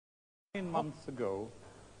9 months ago,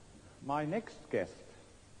 my next guest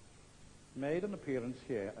made an appearance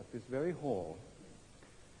here at this very hall,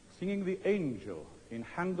 singing the Angel in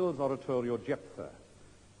Handel's oratorio Jephthah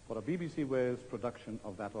for a BBC Wales production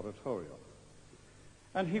of that oratorio.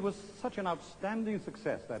 And he was such an outstanding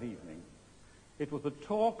success that evening. It was the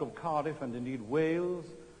talk of Cardiff and indeed Wales,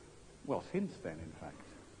 well, since then, in fact.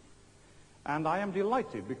 And I am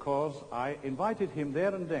delighted because I invited him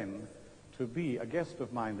there and then to be a guest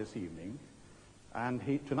of mine this evening. And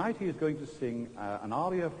tonight he is going to sing an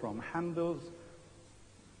aria from Handel's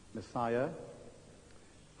Messiah,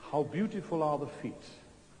 How Beautiful Are the Feet.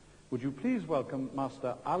 Would you please welcome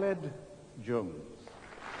Master Aled Jones.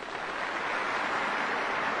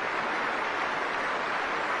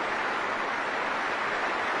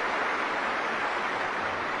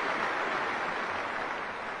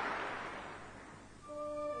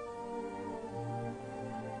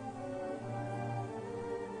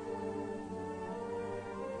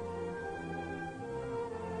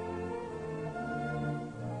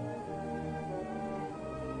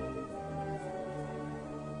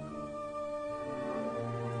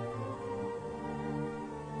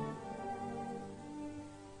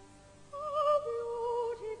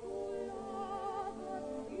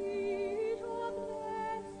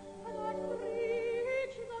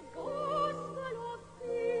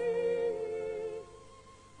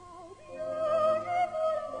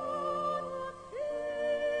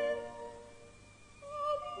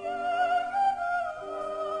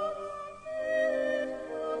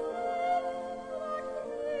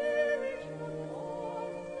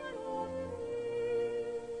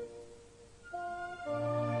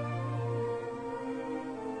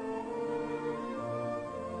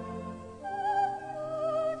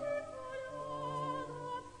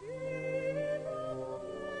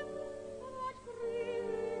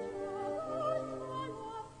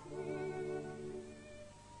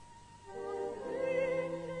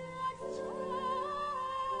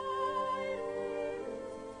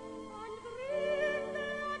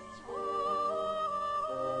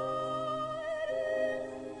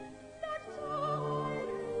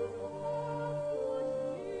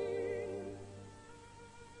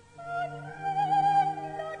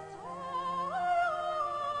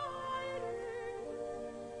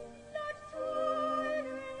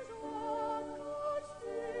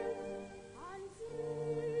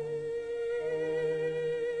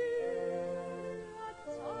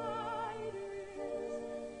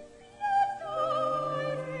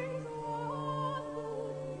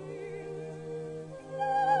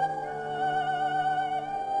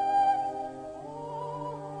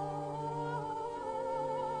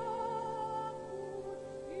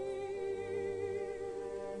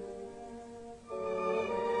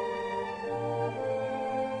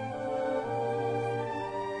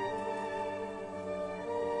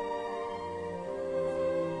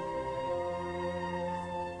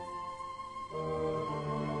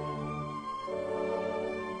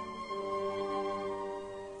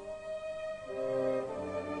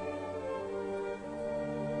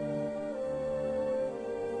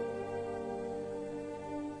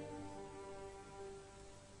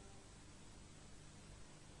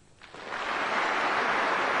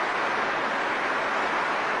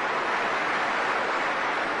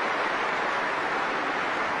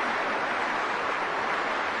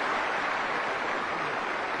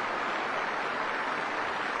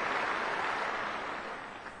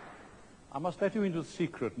 I must let you into a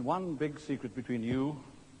secret, one big secret between you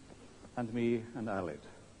and me and Aled.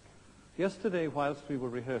 Yesterday, whilst we were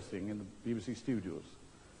rehearsing in the BBC studios,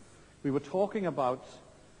 we were talking about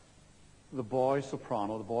the boy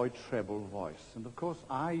soprano, the boy treble voice. And of course,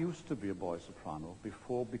 I used to be a boy soprano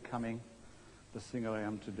before becoming the singer I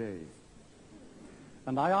am today.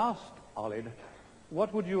 And I asked Aled,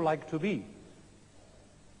 what would you like to be?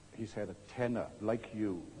 He said, a tenor, like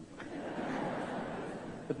you.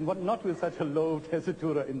 But not with such a low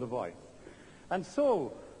tessitura in the voice. And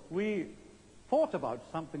so we thought about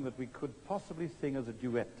something that we could possibly sing as a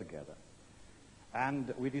duet together.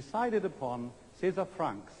 And we decided upon César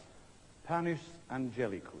Frank's Panis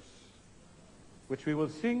Angelicus, which we will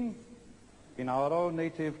sing in our own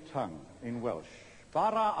native tongue, in Welsh.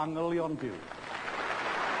 Bara Anghelion Duw.